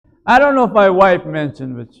I don't know if my wife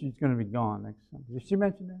mentioned, but she's going to be gone next Sunday. Did she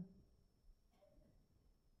mention that?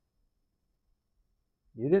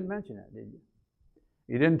 You didn't mention that, did you?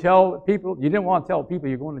 You didn't tell people, you didn't want to tell people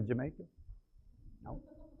you're going to Jamaica? No.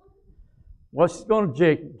 Well, she's going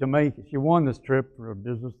to Jamaica. She won this trip for a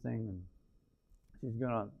business thing, and she's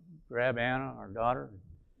going to grab Anna, our daughter.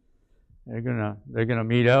 They're gonna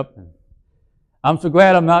meet up, and I'm so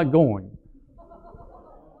glad I'm not going.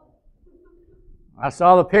 I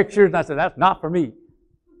saw the pictures, and I said, that's not for me.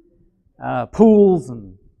 Pools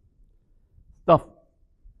and stuff.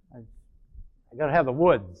 I got to have the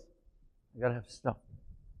woods. I got to have stuff.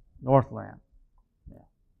 Northland. Yeah.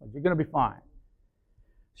 But you're going to be fine.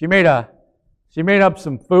 She made up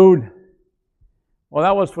some food. Well,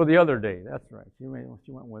 that was for the other day. That's right. She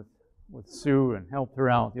went with Sue and helped her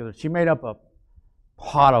out. The other. She made up a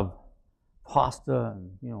pot of pasta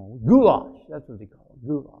and goulash. That's what they call it,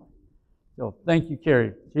 goulash. So thank you,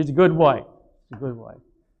 Carrie. She's a good wife. She's a good wife.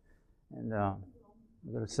 And I'm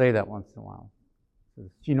going to say that once in a while.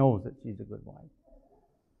 She knows that she's a good wife.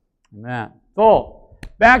 Amen. So,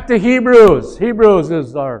 back to Hebrews. Hebrews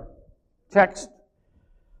is our text.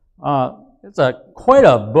 It's quite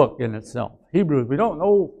a book in itself. Hebrews, we don't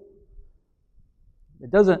know.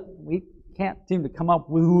 We can't seem to come up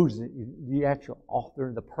with who's the actual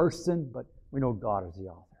author, the person, but we know God is the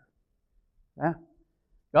author. Yeah?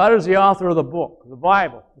 God is the author of the book, the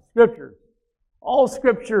Bible, the Scriptures. All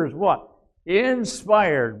Scripture is what?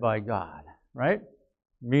 Inspired by God, right?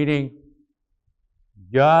 Meaning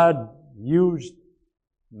God used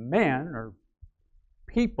men or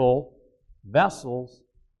people, vessels,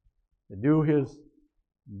 to do His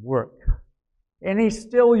work. And He's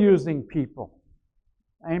still using people.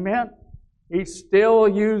 Amen? He's still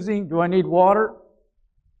using... Do I need water?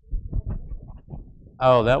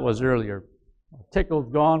 Oh, that was earlier.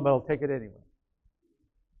 Tickle's gone, but I'll take it anyway.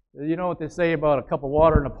 You know what they say about a cup of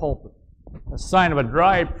water in a pulpit? A sign of a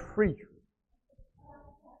dry preacher.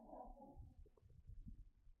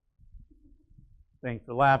 Thanks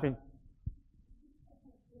for laughing.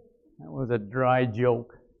 That was a dry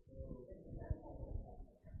joke.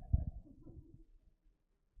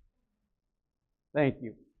 Thank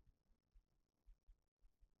you.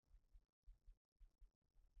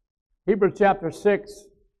 Hebrews chapter 6.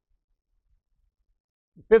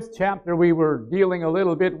 The 5th chapter, we were dealing a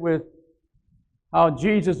little bit with how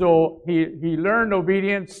Jesus, he learned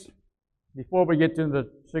obedience. Before we get to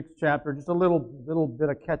the 6th chapter, just a little bit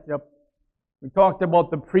of catch up. We talked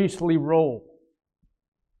about the priestly role.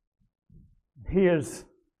 He is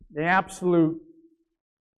the absolute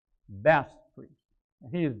best priest.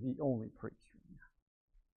 He is the only priest.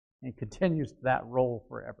 And continues that role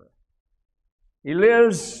forever. He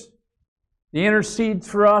lives, He intercedes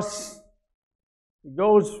for us. He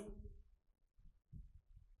goes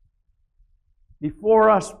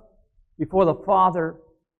before us, before the Father.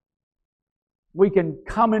 We can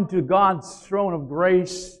come into God's throne of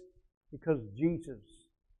grace because Jesus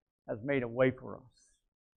has made a way for us.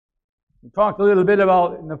 We talked a little bit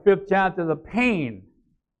about, in the 5th chapter, the pain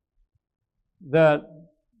that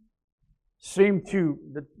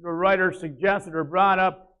the writer suggested or brought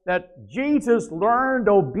up, that Jesus learned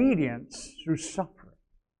obedience through suffering.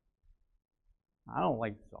 I don't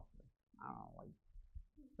like suffering. I don't like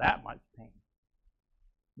that much pain.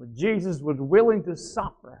 But Jesus was willing to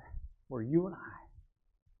suffer for you and I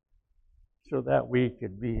so that we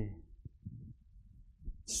could be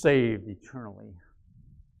saved eternally.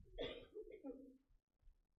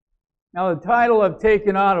 Now, the title I've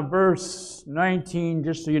taken out of verse 19,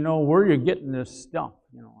 just so you know where you're getting this stuff.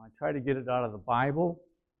 I try to get it out of the Bible.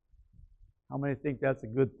 How many think that's a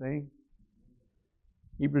good thing?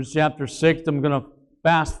 Hebrews chapter 6, I'm going to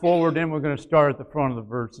fast forward and we're going to start at the front of the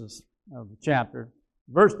verses of the chapter.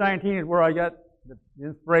 Verse 19 is where I got the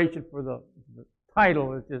inspiration for the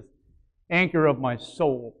title. It's just Anchor of My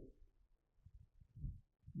Soul.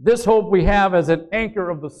 This hope we have as an anchor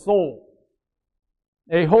of the soul.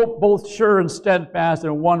 A hope both sure and steadfast,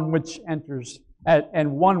 and one which enters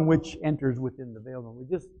within the veil. We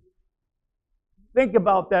just think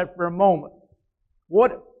about that for a moment.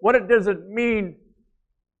 What does it mean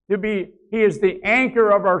to be? He is the anchor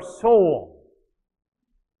of our soul.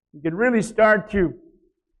 You can really start to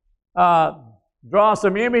draw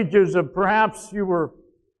some images of perhaps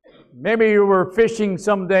maybe you were fishing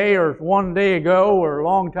someday or one day ago or a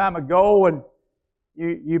long time ago, and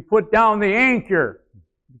you put down the anchor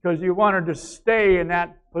because you wanted to stay in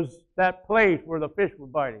that place where the fish were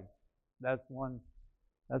biting. That's one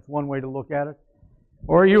way to look at it.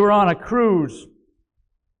 Or you were on a cruise.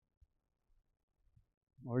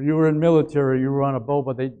 Or you were in military, you were on a boat,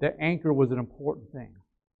 but the anchor was an important thing.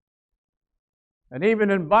 And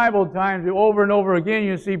even in Bible times, over and over again,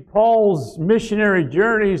 you see Paul's missionary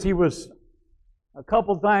journeys. He was a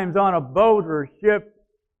couple times on a boat or a ship,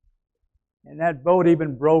 and that boat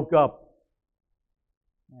even broke up.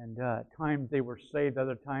 And at times they were saved,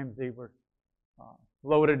 other times they were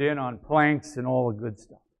floated in on planks and all the good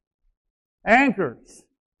stuff. Anchors.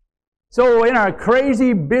 So in our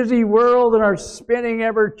crazy, busy world, in our spinning,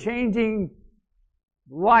 ever-changing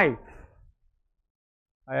life,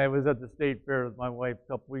 I was at the state fair with my wife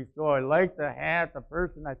a couple weeks ago. I liked the hat, the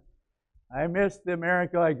person. I missed the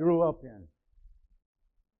America I grew up in.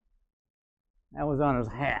 That was on his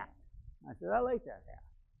hat. I said, I like that hat.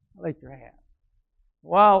 I like your hat.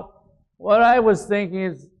 Well, what I was thinking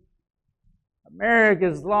is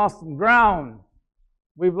America's lost some ground.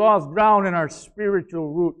 We've lost ground in our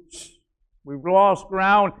spiritual roots. We've lost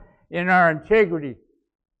ground in our integrity.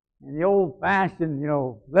 In the old-fashioned,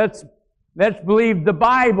 let's believe the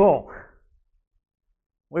Bible.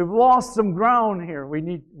 We've lost some ground here.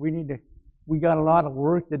 We got a lot of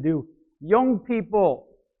work to do. Young people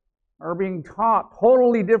are being taught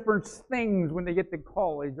totally different things when they get to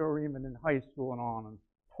college or even in high school and on, and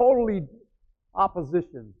totally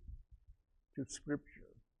opposition to Scripture.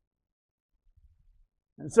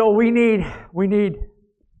 And so we need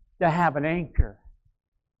to have an anchor.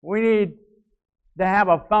 We need to have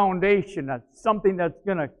a foundation, that's something that's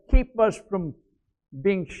going to keep us from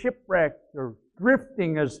being shipwrecked or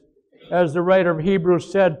drifting, as the writer of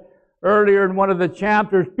Hebrews said earlier in one of the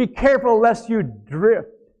chapters. Be careful lest you drift,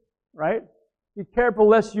 right? Be careful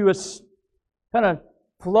lest you kind of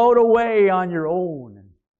float away on your own and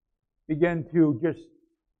begin to just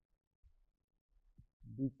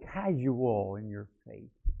be casual in your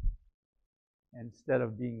faith instead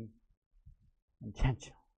of being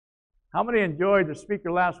intentional. How many enjoyed the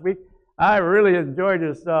speaker last week? I really enjoyed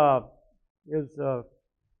his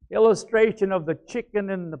illustration of the chicken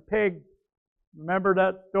and the pig. Remember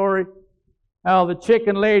that story? How the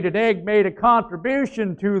chicken laid an egg, made a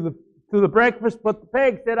contribution to the breakfast, but the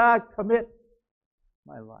pig said, I commit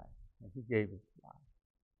my life. And he gave his life.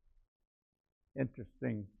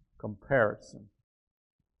 Interesting comparison.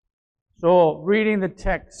 So, reading the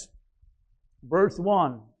text, verse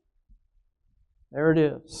 1, there it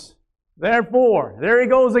is. Therefore, there he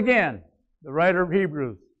goes again, the writer of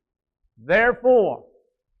Hebrews. Therefore,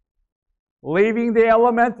 leaving the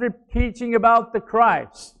elementary teaching about the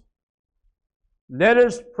Christ, let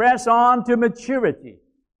us press on to maturity,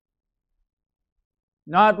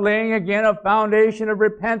 not laying again a foundation of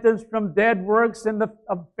repentance from dead works and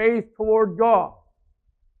of faith toward God,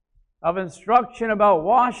 of instruction about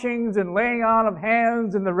washings and laying on of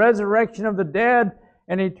hands and the resurrection of the dead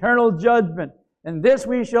and eternal judgment. And this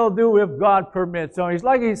we shall do if God permits. So he's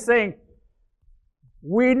saying,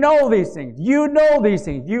 we know these things. You know these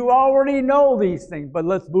things. You already know these things, but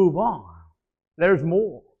let's move on. There's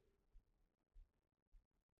more.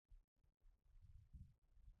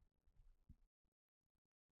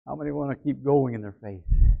 How many want to keep going in their faith?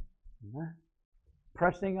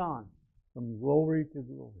 Pressing on from glory to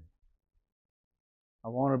glory. I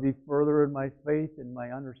want to be further in my faith and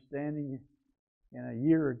my understanding in a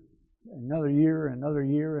year, another year, another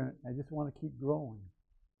year, and I just want to keep growing.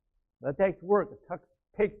 That takes work. It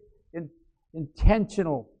takes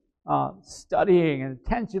intentional studying and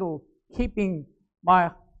intentional keeping my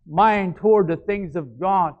mind toward the things of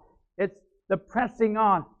God. It's the pressing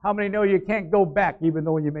on. How many know you can't go back even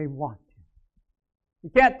though you may want to? You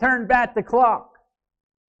can't turn back the clock.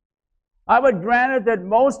 I would grant it that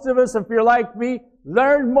most of us, if you're like me,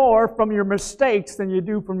 learn more from your mistakes than you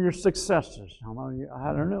do from your successes.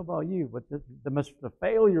 I don't know about you, but the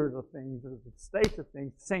failures of things, the mistakes of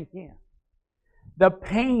things sink in. The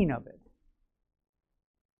pain of it.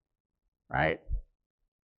 Right?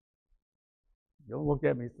 Don't look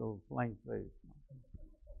at me so blank face.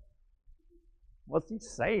 What's he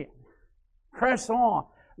saying? Press on.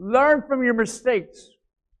 Learn from your mistakes.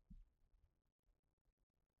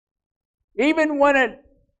 Even when it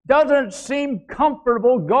doesn't seem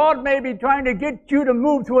comfortable, God may be trying to get you to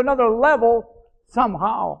move to another level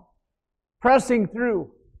somehow. Pressing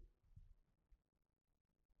through.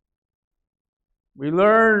 We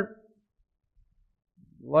learn,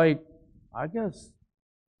 I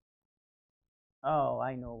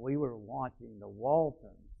know, we were watching the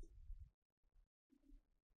Waltons.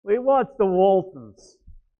 We watched the Waltons.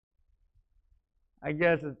 I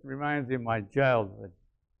guess it reminds me of my childhood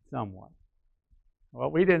somewhat. Well,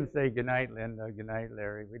 we didn't say goodnight, Linda, goodnight,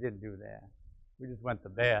 Larry. We didn't do that. We just went to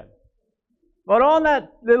bed. But on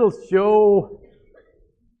that little show,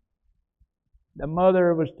 the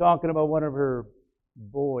mother was talking about one of her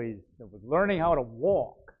boys that was learning how to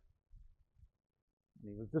walk.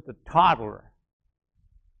 He was just a toddler.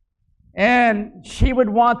 And she would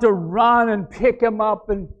want to run and pick him up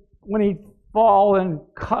and when he'd fall and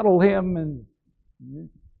cuddle him and,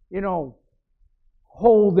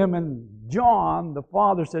 hold him. And John, the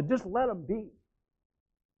father, said, just let him be.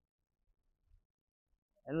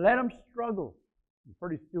 And let him struggle. And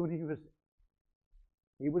pretty soon he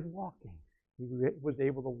was walking. He was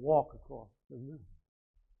able to walk across the room.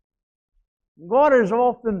 God is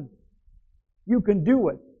often, you can do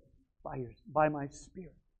it by my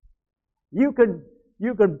Spirit. You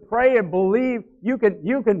can pray and believe. You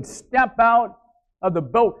can step out of the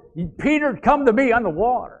boat. Peter, come to me on the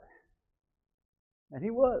water. And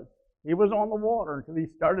he was. He was on the water until he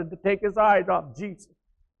started to take his eyes off Jesus.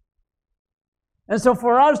 And so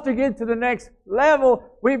for us to get to the next level,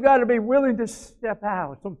 we've got to be willing to step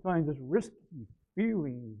out. Sometimes it's risky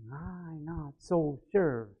feeling, I'm not so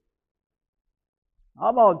sure. How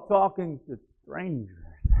about talking to strangers?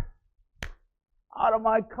 Out of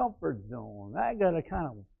my comfort zone. I got to kind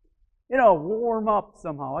of, warm up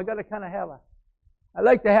somehow. I got to kind of I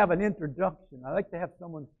like to have an introduction. I like to have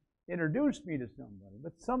someone introduce me to somebody.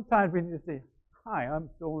 But sometimes we need to say, hi, I'm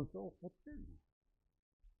so-and-so. What's your name?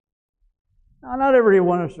 Now, not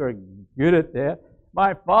everyone is very good at that.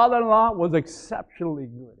 My father-in-law was exceptionally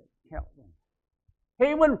good at helping.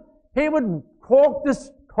 He would talk to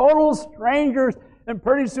total strangers, and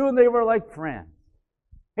pretty soon they were like friends.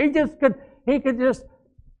 He could just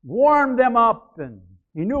warm them up, and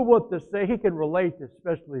he knew what to say. He could relate to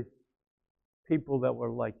especially people that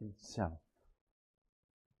were like himself.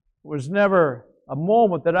 There was never a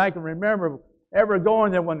moment that I can remember ever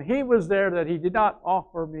going there when he was there that he did not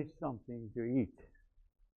offer me something to eat.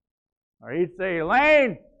 Or he'd say,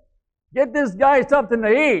 Elaine, get this guy something to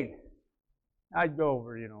eat. I'd go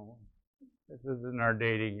over, this is in our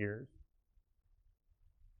dating years.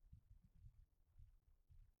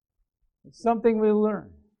 It's something we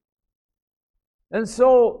learn. And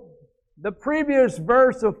so the previous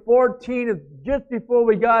verse of 14, just before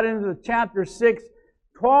we got into chapter 6,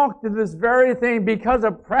 talked to this very thing. Because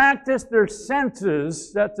of practice, their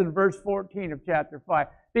senses, that's in verse 14 of chapter 5.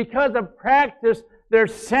 Because of practice, their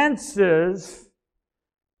senses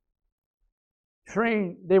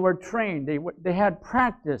they were trained. They had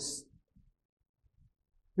practice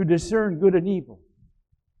to discern good and evil.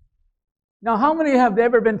 Now, how many have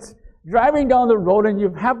ever been driving down the road and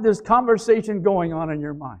you have this conversation going on in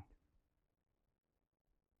your mind?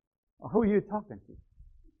 Who are you talking to?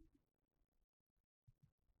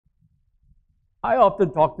 I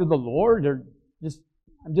often talk to the Lord, or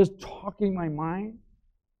I'm just talking my mind.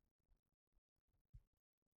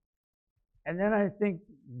 And then I think,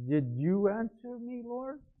 did you answer me,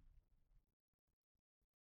 Lord?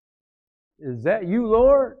 Is that you,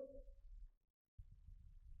 Lord?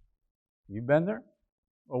 You been there?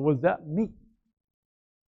 Or was that me?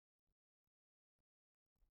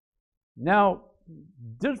 Now,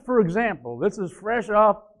 just for example, this is fresh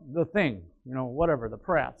off the thing, the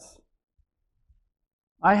press.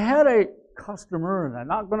 I had a customer, and I'm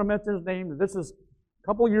not going to mention his name. This is a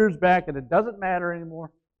couple years back, and it doesn't matter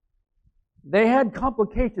anymore. They had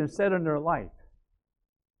complications set in their life,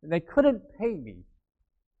 and they couldn't pay me.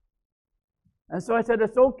 And so I said,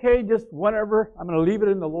 it's okay, just whatever. I'm going to leave it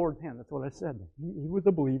in the Lord's hand. That's what I said. He was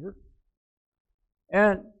a believer.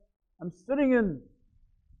 And I'm sitting in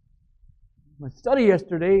my study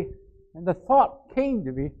yesterday, and the thought came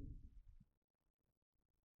to me,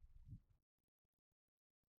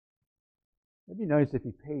 it'd be nice if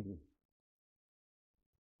he paid me.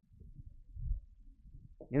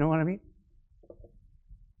 You know what I mean?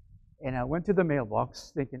 And I went to the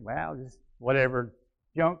mailbox thinking, well, just whatever,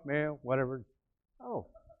 junk mail, whatever.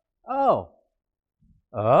 Oh.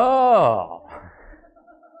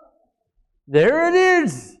 There it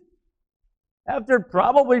is. After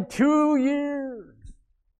probably 2 years.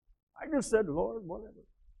 I just said, Lord, whatever.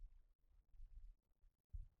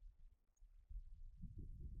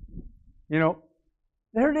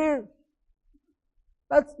 There it is.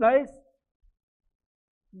 That's nice.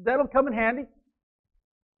 That'll come in handy.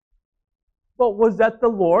 But was that the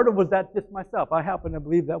Lord, or was that just myself? I happen to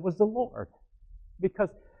believe that was the Lord. Because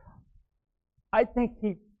I think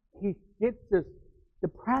He gets us to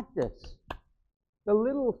practice the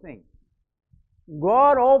little things.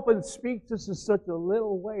 God often speaks to us in such a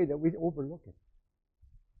little way that we overlook it.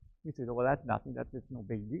 We say, well, that's nothing. That's just no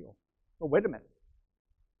big deal. But wait a minute.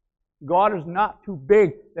 God is not too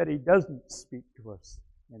big that He doesn't speak to us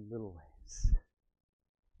in little ways.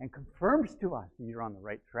 And confirms to us that you're on the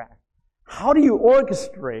right track. How do you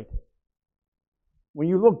orchestrate when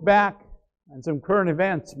you look back on some current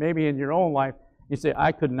events, maybe in your own life, you say,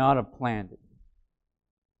 I could not have planned it.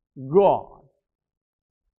 God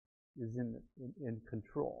is in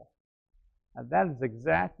control. And that is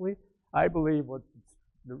exactly, I believe, what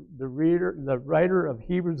the writer of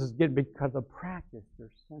Hebrews is getting, because of practice, their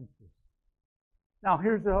senses. Now,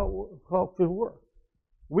 here's how it should work.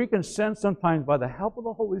 We can sense sometimes by the help of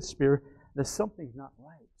the Holy Spirit that something's not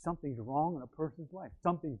right. Something's wrong in a person's life.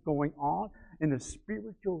 Something's going on in the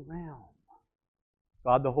spiritual realm.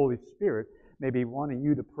 God, the Holy Spirit, may be wanting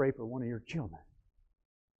you to pray for one of your children.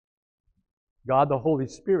 God, the Holy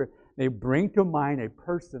Spirit, may bring to mind a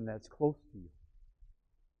person that's close to you.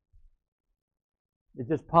 It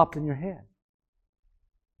just popped in your head.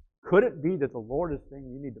 Could it be that the Lord is saying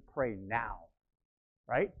you need to pray now?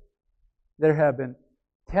 Right? There have been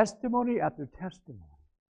testimony after testimony.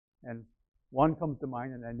 And one comes to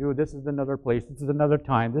mind, and I knew this is another place, this is another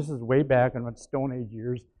time. This is way back in the Stone Age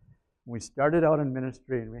years. We started out in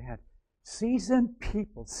ministry, and we had seasoned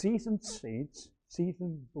people, seasoned saints,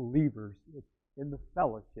 seasoned believers in the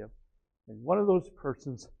fellowship. And one of those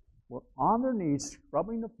persons were on their knees,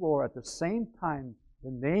 scrubbing the floor. At the same time,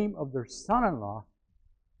 the name of their son-in-law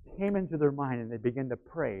came into their mind, and they began to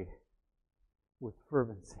pray with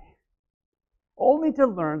fervency. Only to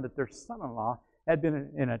learn that their son-in-law had been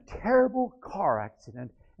in a terrible car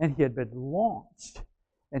accident, and he had been launched,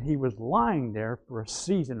 and he was lying there for a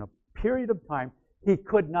season, a period of time. He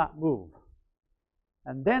could not move.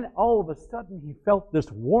 And then all of a sudden he felt this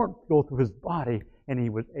warmth go through his body, and he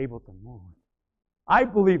was able to move. I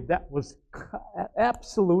believe that was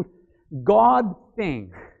absolute God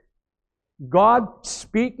thing. God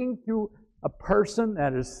speaking to a person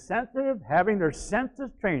that is sensitive, having their senses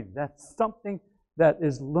trained. That's something that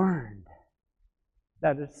is learned.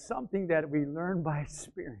 That is something that we learn by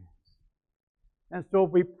experience. And so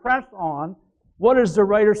if we press on, what is the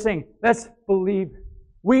writer saying? Let's believe.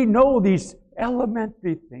 We know these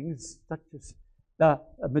elementary things, such as the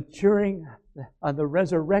maturing, the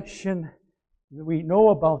resurrection. We know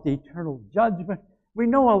about the eternal judgment. We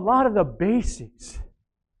know a lot of the basics,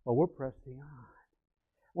 but we're pressing on.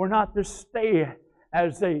 We're not to stay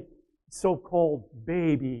as a so-called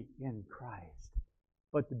baby in Christ,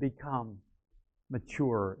 but to become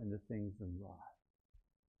mature in the things of God.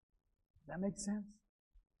 Does that make sense?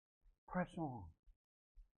 Press on.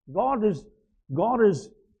 God is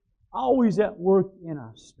always at work in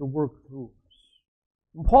us to work through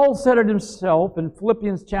us. Paul said it himself in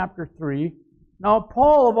Philippians chapter 3. Now,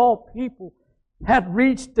 Paul, of all people, had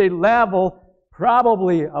reached a level,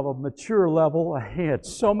 probably of a mature level. He had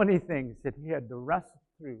so many things that he had to wrestle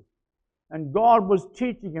through. And God was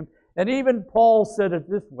teaching him. And even Paul said it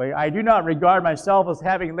this way, I do not regard myself as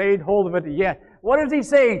having laid hold of it yet. What is he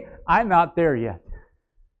saying? I'm not there yet.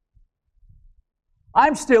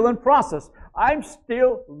 I'm still in process. I'm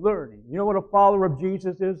still learning. You know what a follower of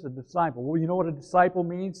Jesus is? A disciple. Well, you know what a disciple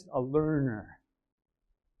means? A learner.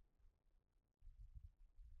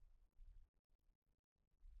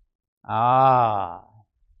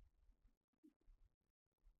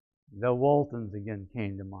 The Waltons again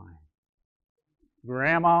came to mind.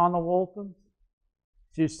 Grandma on the Waltons,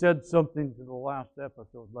 she said something to the last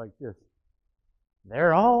episode like this.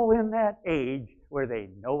 They're all in that age where they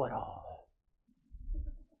know it all.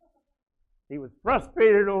 She was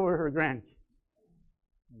frustrated over her grandkids.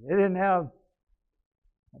 They didn't have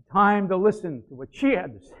time to listen to what she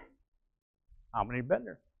had to say. How many been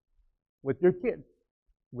there? With your kids,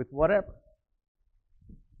 with whatever.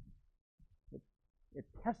 It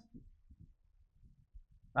tests you.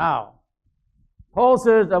 Now, Paul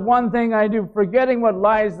says, the one thing I do, forgetting what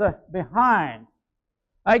lies behind.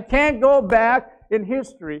 I can't go back in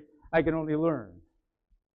history. I can only learn.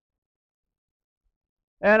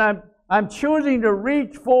 And I'm choosing to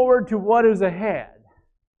reach forward to what is ahead.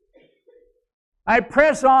 I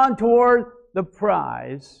press on toward the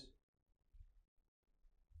prize.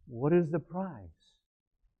 What is the prize?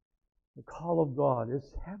 The call of God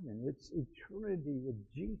is heaven. It's eternity with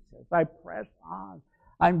Jesus. I press on.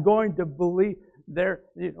 I'm going to believe there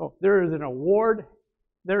is an award.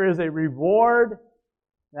 There is a reward.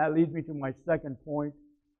 That leads me to my second point.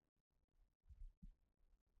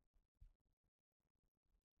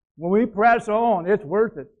 When we press on, it's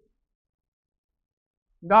worth it.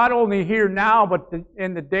 Not only here now, but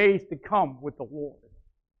in the days to come with the Lord.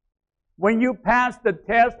 When you pass the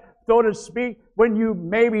test, so to speak, when you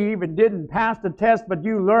maybe even didn't pass the test, but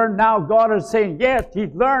you learned now, God is saying, yes,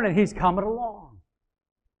 He's learning, He's coming along.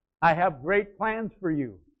 I have great plans for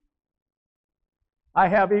you. I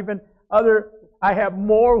have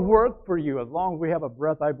more work for you. As long as we have a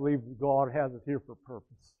breath, I believe God has us here for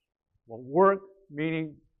purpose. Well, work,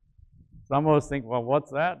 meaning, some of us think, well,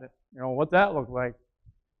 what's that? What's that look like?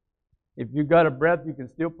 If you got a breath, you can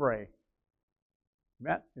still pray.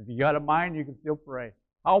 If you got a mind, you can still pray.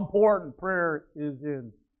 How important prayer is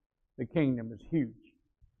in the kingdom is huge.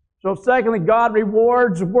 So secondly, God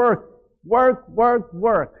rewards work. Work, work,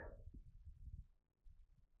 work.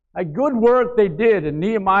 A good work they did, and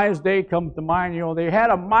Nehemiah's day comes to mind. You know, they had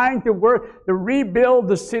a mind to work to rebuild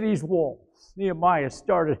the city's walls. Nehemiah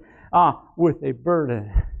started with a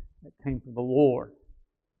burden that came from the Lord.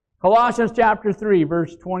 Colossians chapter 3,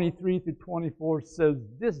 verse 23 through 24 says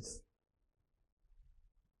this.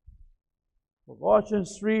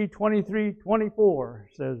 Colossians 3, 23, 24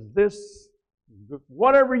 says this.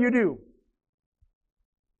 Whatever you do,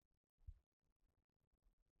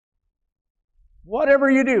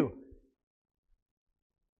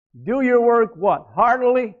 do your work what?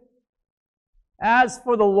 Heartily, as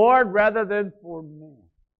for the Lord rather than for men.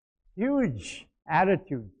 Huge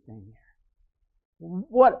attitude thing here.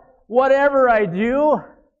 Whatever I do,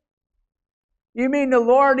 you mean the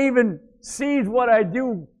Lord even sees what I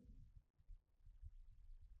do?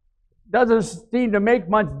 Doesn't seem to make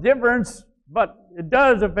much difference, but it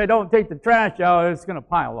does if I don't take the trash out, it's going to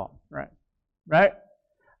pile up, right?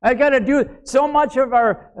 I got to do so much of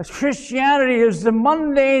our Christianity is the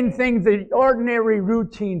mundane things, the ordinary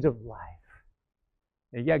routines of life.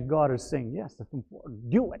 And yet God is saying, yes, it's important.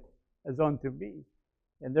 Do it as unto me.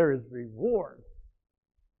 And there is reward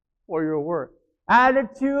for your work.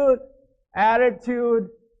 Attitude.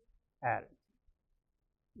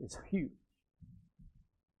 It's huge.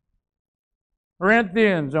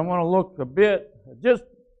 Corinthians, I want to look a bit just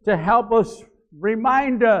to help us,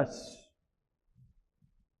 remind us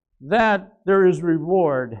that there is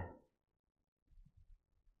reward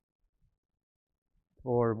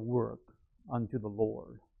for work unto the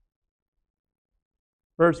Lord.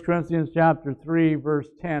 1 Corinthians chapter 3, verse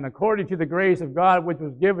 10. According to the grace of God which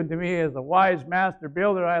was given to me as a wise master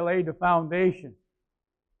builder, I laid the foundation.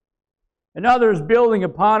 And others building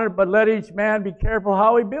upon it, but let each man be careful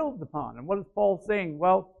how he builds upon it. And what is Paul saying?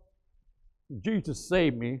 Well, Jesus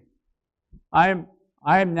saved me. I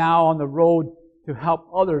am now on the road to help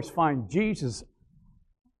others find Jesus.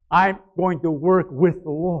 I'm going to work with the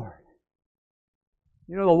Lord.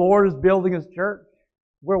 You know, the Lord is building His church.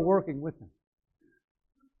 We're working with Him.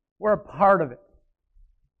 We're a part of it.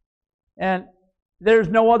 And there's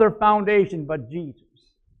no other foundation but Jesus.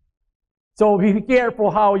 So be careful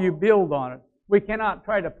how you build on it. We cannot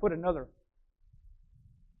try to put another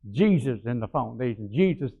Jesus in the foundation.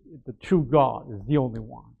 Jesus, the true God, is the only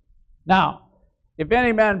one. Now, if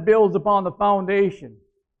any man builds upon the foundation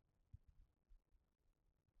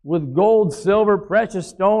with gold, silver, precious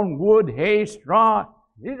stone, wood, hay, straw,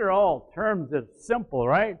 these are all terms that's simple,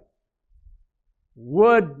 right?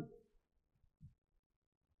 Wood,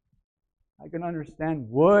 I can understand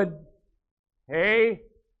wood, hay,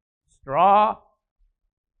 straw.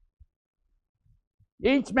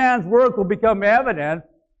 Each man's work will become evident,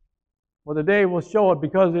 for the day will show it,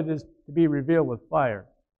 because it is to be revealed with fire.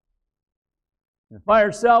 And the fire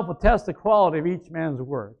itself will test the quality of each man's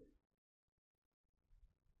work.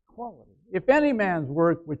 Quality. If any man's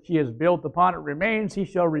work which he has built upon it remains, he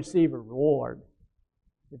shall receive a reward.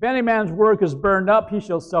 If any man's work is burned up, he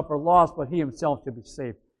shall suffer loss, but he himself shall be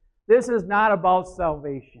saved. This is not about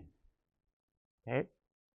salvation. Okay?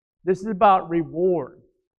 This is about reward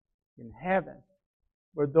in heaven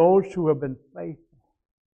for those who have been faithful.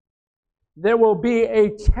 There will be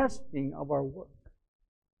a testing of our work.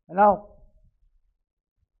 And now,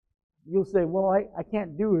 you'll say, well, I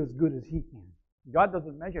can't do as good as he can. God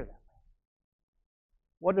doesn't measure that way.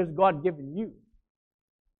 What has God given you?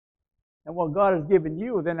 And what God has given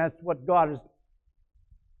you, then that's what God is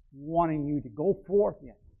wanting you to go forth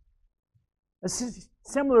in. This is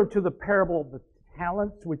similar to the parable of the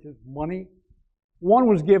talents, which is money. One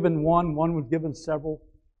was given one was given several.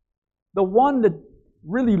 The one that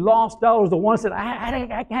really lost out was the one that said,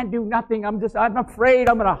 I can't do nothing. I'm afraid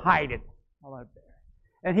I'm going to hide it.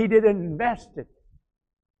 And he didn't invest it.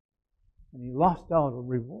 And he lost out a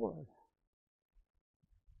reward.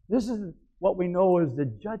 This is what we know as the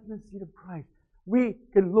judgment seat of Christ. We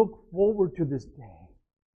can look forward to this day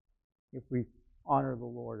if we honor the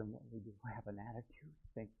Lord in what we do. I have an attitude.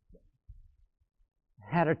 Thank you.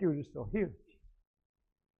 Attitude is so huge.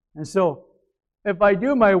 And so, if I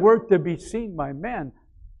do my work to be seen by men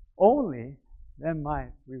only, then my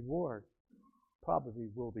reward probably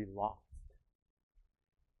will be lost.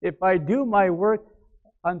 If I do my work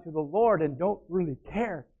unto the Lord and don't really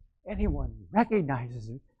care, anyone recognizes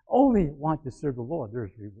it, only want to serve the Lord,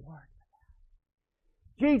 there's reward.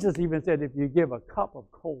 Jesus even said, if you give a cup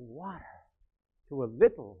of cold water to a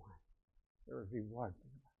little one, there is reward.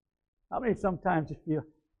 How many sometimes you feel,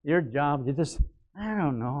 Your job, you just, I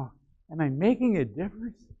don't know. Am I making a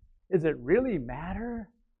difference? Does it really matter?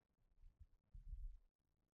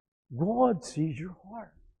 God sees your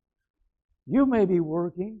heart. You may be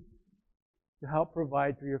working to help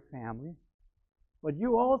provide for your family, but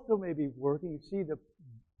you also may be working to see the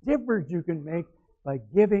difference you can make by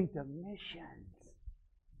giving to missions.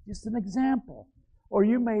 Just an example. Or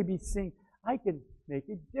you may be saying, I can make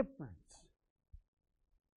a difference.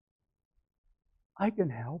 I can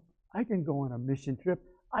help. I can go on a mission trip.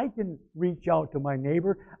 I can reach out to my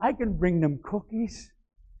neighbor. I can bring them cookies.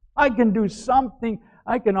 I can do something.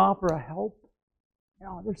 I can offer a help. You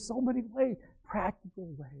know, there's so many ways,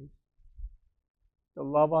 practical ways to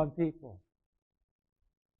love on people.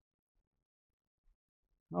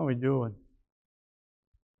 How are we doing?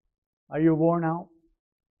 Are you worn out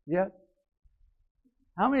yet?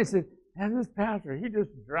 How many said, and this pastor, he just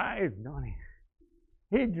drives, don't he?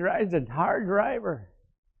 He drives a hard driver.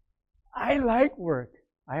 I like work.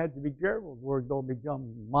 I have to be careful. Work don't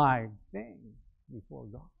become my thing before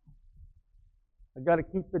God. I got to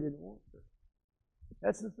keep it in order.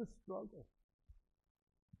 That's just a struggle.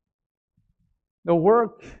 The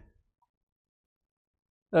work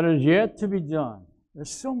that is yet to be done.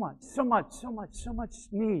 There's so much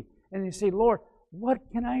need. And you say, Lord, what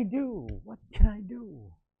can I do? What can I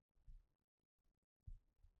do?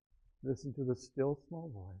 Listen to the still small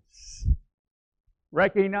voice.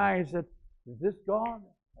 Recognize that, is this God?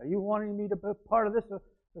 Are you wanting me to be part of this? Or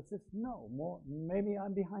says, no, maybe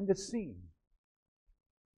I'm behind the scene.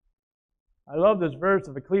 I love this verse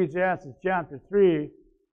of Ecclesiastes chapter 3.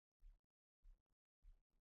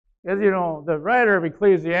 Because, you know, the writer of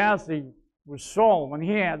Ecclesiastes was Solomon.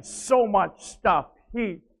 He had so much stuff.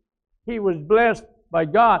 He was blessed by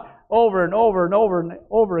God over and over and over and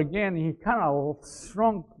over again. He kind of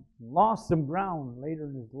lost some ground later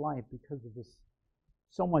in his life because of this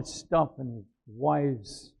so much stuff, and his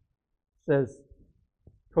wives says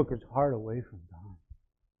took his heart away from God.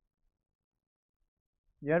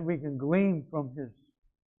 Yet we can glean from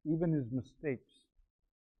even his mistakes.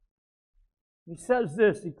 He says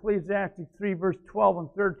this, Ecclesiastes 3, verse 12 and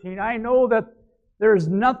 13, I know that there is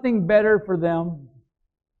nothing better for them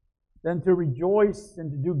than to rejoice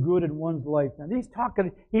and to do good in one's life. And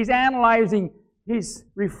he's analyzing, he's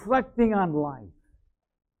reflecting on life.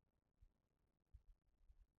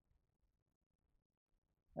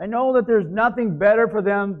 I know that there's nothing better for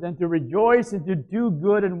them than to rejoice and to do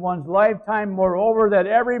good in one's lifetime. Moreover, that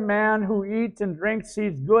every man who eats and drinks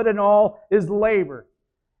sees good in all his labor.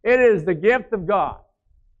 It is the gift of God.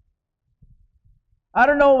 I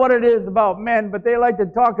don't know what it is about men, but they like to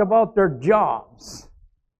talk about their jobs.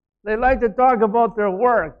 They like to talk about their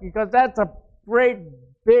work because that's a great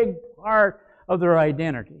big part of their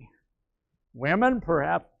identity. Women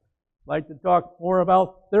perhaps like to talk more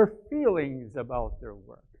about their feelings about their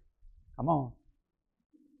work. Come on.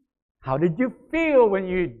 How did you feel when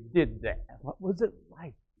you did that? What was it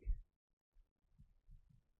like?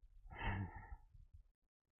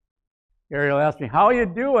 Gary will ask me, how are you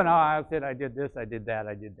doing? Oh, I said, I did this, I did that,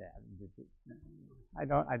 I did that. I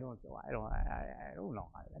don't know.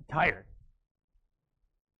 I'm tired.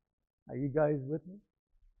 Are you guys with me?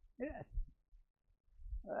 Yes.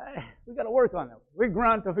 We got to work on it. We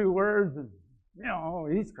grunt a few words and, you know,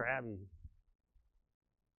 he's crabby.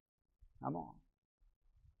 Come on.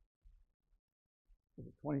 Is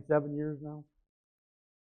it 27 years now?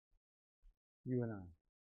 You and I.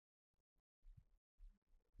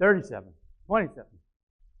 37. 27.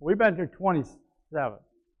 We've been here 27.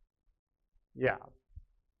 Yeah.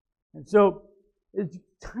 And so it's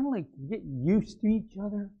kind of like get used to each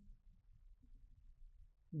other,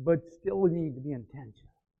 but still we need to be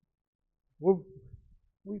intentional.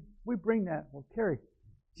 We bring that, well, Carrie,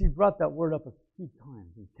 she brought that word up a few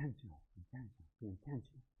times, intentional, be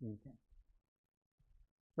intentional.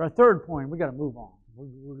 For our third point, we got to move on.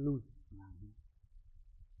 We're losing around here.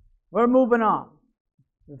 We're moving on.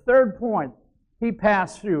 The third point, he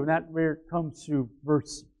passed through, and that where it comes to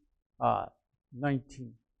verse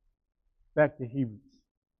 19. Back to Hebrews.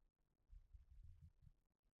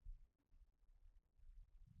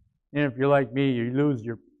 And if you're like me, you lose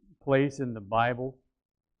your place in the Bible,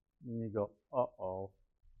 and you go, uh-oh.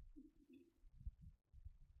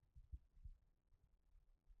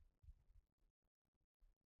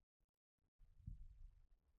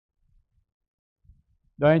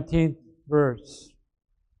 The 19th verse.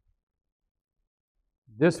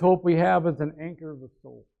 This hope we have is an anchor of the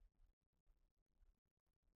soul.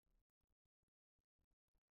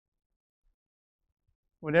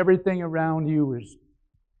 When everything around you has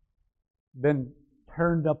been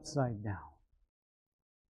turned upside down,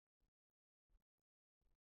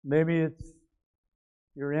 Maybe it's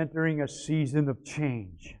you're entering a season of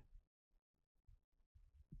change.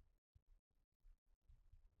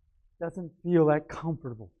 Doesn't feel that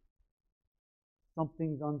comfortable.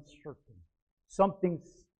 Something's uncertain.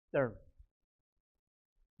 Something's stirring.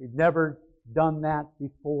 We've never done that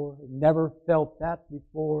before. Never felt that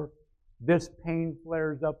before. This pain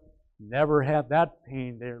flares up. Never had that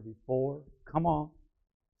pain there before. Come on.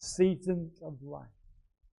 Seasons of life.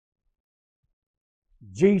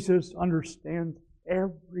 Jesus understands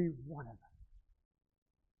every one of us.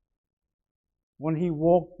 When He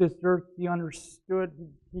walked this earth, He understood.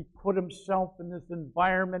 He put Himself in this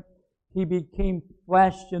environment. He became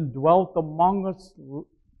flesh and dwelt among us.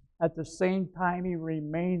 At the same time, He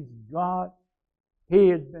remains God. He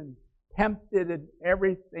has been tempted in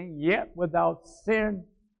everything, yet without sin.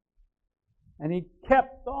 And He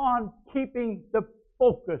kept on keeping the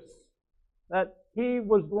focus that He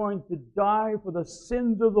was going to die for the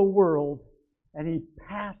sins of the world. And He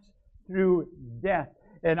passed through death.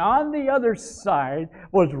 And on the other side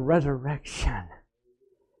was resurrection.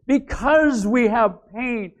 Because we have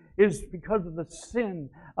pain is because of the sin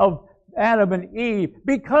of Adam and Eve.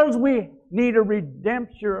 Because we need a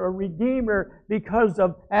redemption, a redeemer, because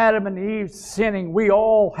of Adam and Eve sinning, we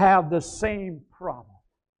all have the same problem.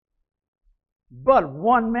 But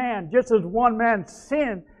one man, just as one man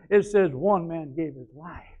sinned, it says one man gave his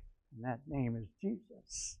life. And that name is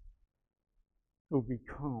Jesus, who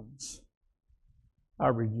becomes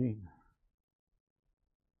our Redeemer.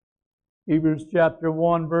 Hebrews chapter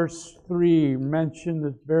 1 verse 3 mentioned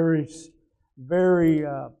this very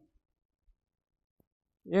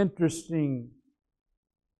interesting.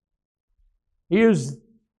 He is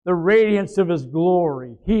the radiance of His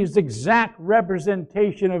glory. He is the exact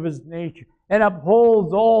representation of His nature and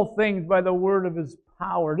upholds all things by the word of His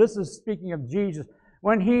power. This is speaking of Jesus.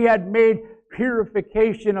 When He had made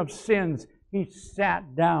purification of sins, He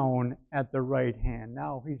sat down at the right hand.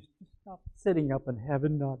 Now, He's not sitting up in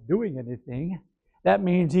heaven, not doing anything. That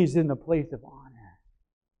means He's in the place of honor.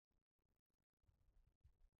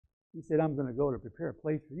 He said, I'm going to go to prepare a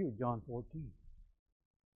place for you, John 14.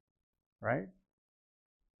 Right?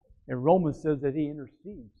 And Romans says that He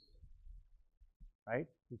intercedes. Right?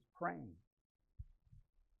 He's praying.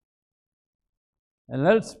 And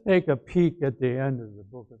let's take a peek at the end of the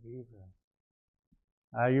book of Hebrews.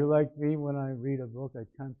 You like me, when I read a book, I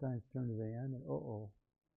sometimes turn to the end and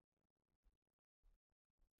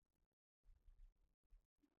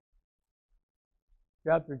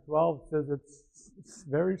Chapter 12 says it's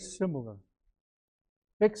very similar.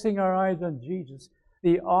 Fixing our eyes on Jesus,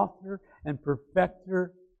 the author and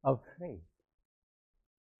perfecter of faith.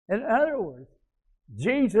 In other words,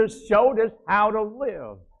 Jesus showed us how to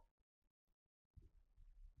live.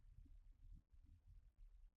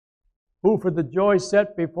 Who for the joy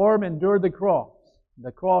set before Him endured the cross.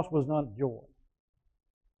 The cross was not joy.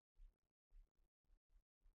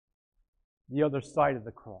 The other side of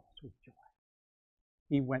the cross was joy.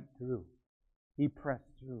 He went through. He pressed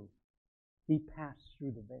through. He passed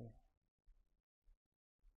through the veil.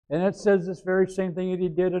 And it says this very same thing that He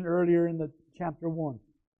did earlier in the chapter 1.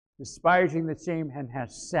 Despising the shame, and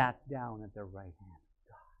has sat down at the right hand of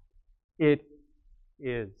God. It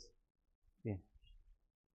is finished.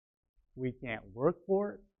 We can't work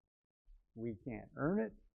for it. We can't earn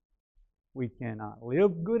it. We cannot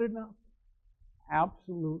live good enough.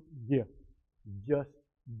 Absolute gift. Just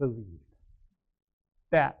believe.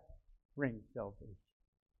 That brings salvation.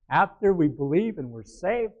 After we believe and we're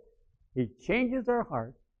saved, He changes our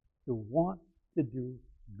heart to want to do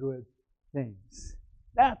good things.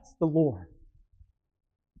 That's the Lord.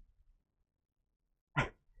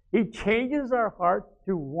 He changes our heart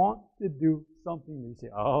to want to do something. We say,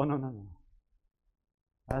 oh, no.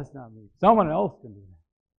 That's not me. Someone else can do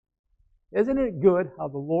that. Isn't it good how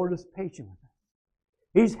the Lord is patient with us?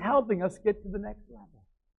 He's helping us get to the next level.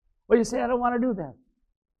 Well, you say, I don't want to do that.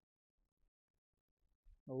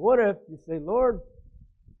 Well, what if you say, Lord,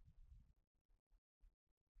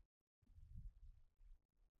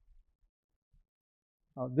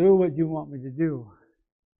 I'll do what you want me to do.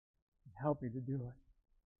 Help me to do it.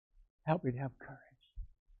 Help me to have courage.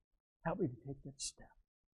 Help me to take that step.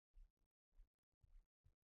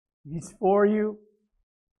 He's for you.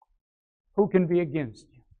 Who can be against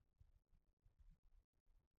you?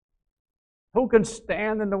 Who can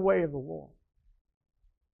stand in the way of the Lord?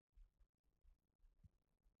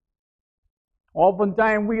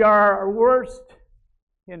 Oftentimes we are our worst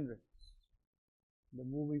hindrance to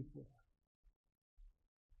moving forward.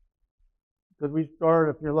 Because we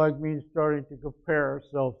start, if you're like me, starting to compare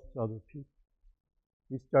ourselves to other people.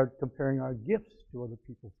 We start comparing our gifts to other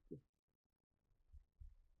people's gifts.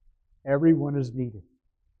 Everyone is needed.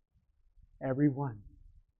 Everyone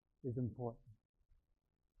is important.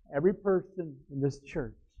 Every person in this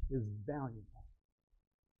church is valuable.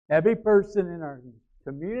 Every person in our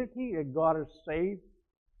community that God has saved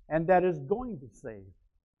and that is going to save,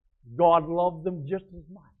 God loves them just as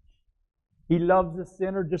much. He loves the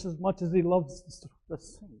sinner just as much as He loves the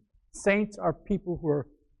saint. Saints are people who are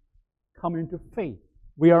coming to faith.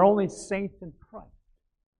 We are only saints in Christ.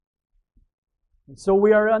 And so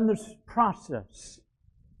we are in this process.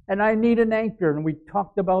 And I need an anchor, and we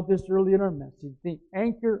talked about this earlier in our message, the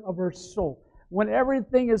anchor of our soul. When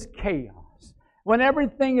everything is chaos, when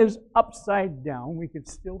everything is upside down, we can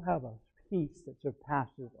still have a peace that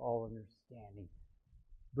surpasses all understanding.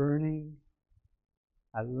 Burning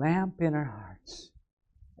a lamp in our hearts,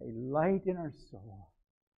 a light in our soul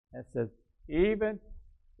that says, even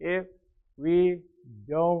if we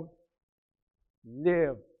don't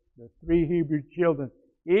live the 3 Hebrew children,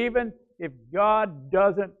 even if God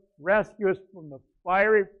doesn't rescue us from the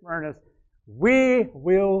fiery furnace, we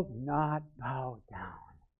will not bow down.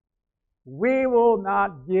 We will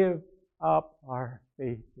not give up our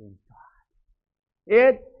faith in God.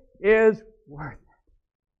 It is worth it.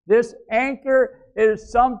 This anchor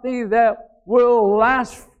is something that will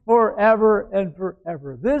last forever and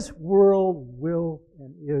forever. This world will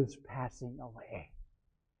and is passing away.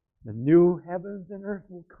 The new heavens and earth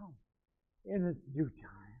will come in its due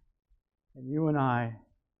time. And you and I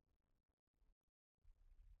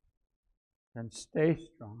can stay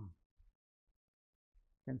strong,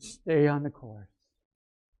 can stay on the course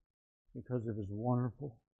because of His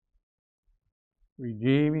wonderful,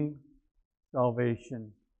 redeeming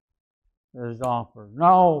salvation that is offered.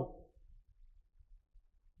 Now,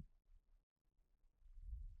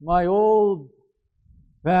 my old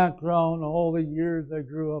background, all the years I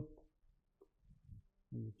grew up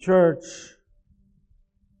in the church,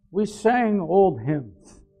 we sang old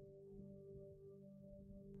hymns.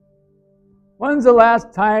 When's the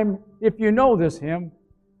last time, if you know this hymn,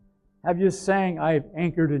 have you sang, I've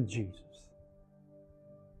anchored in Jesus?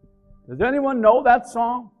 Does anyone know that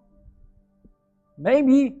song?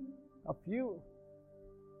 Maybe a few.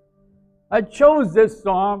 I chose this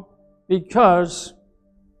song because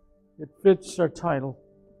it fits our title.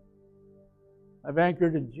 I've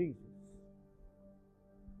anchored in Jesus.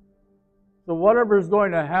 So whatever is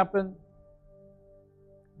going to happen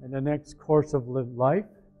in the next course of life,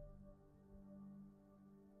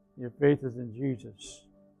 your faith is in Jesus,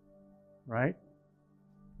 right?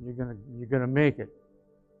 You're gonna make it.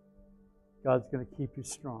 God's gonna keep you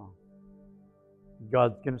strong.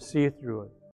 God's gonna see you through it.